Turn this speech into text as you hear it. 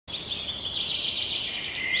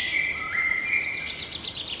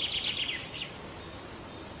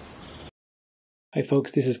Hi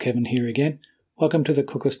folks, this is Kevin here again. Welcome to the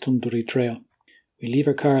Kukastunturi Trail. We leave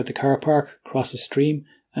our car at the car park, cross a stream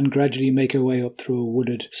and gradually make our way up through a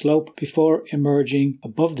wooded slope before emerging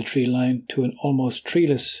above the tree line to an almost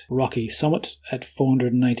treeless rocky summit at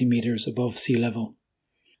 490 metres above sea level.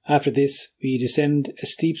 After this we descend a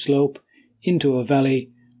steep slope into a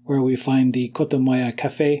valley where we find the moi-moi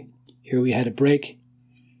cafe. Here we had a break.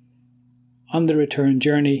 On the return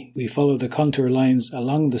journey, we follow the contour lines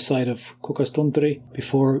along the side of Kukastunturi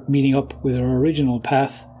before meeting up with our original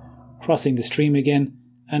path, crossing the stream again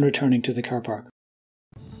and returning to the car park.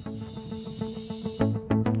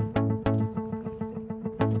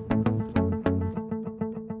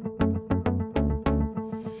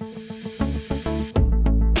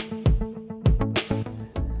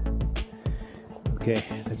 Okay,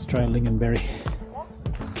 let's try lingonberry.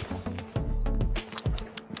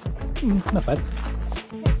 Not bad.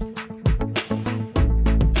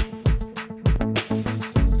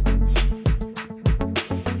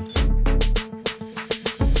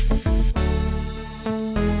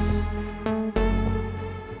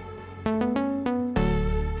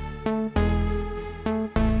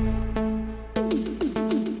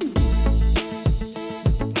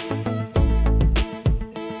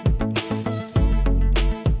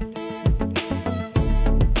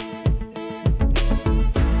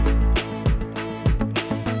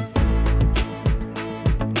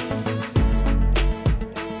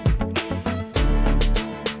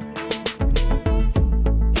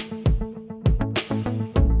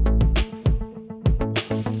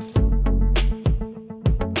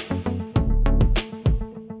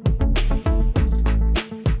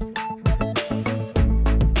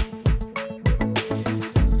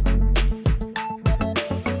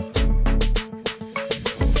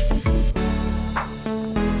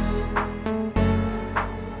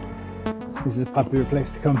 This is a popular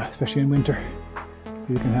place to come, especially in winter.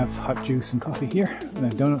 You can have hot juice and coffee here,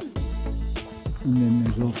 and a donut. And then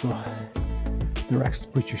there's also the racks to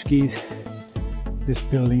put your skis. This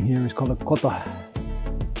building here is called a kota.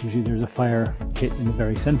 Usually there's a fire pit in the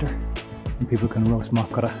very center, and people can roast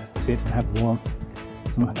makkara, sit and have it warm.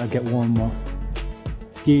 So I get warm while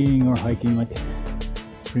skiing or hiking, like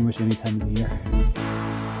pretty much any time of the year.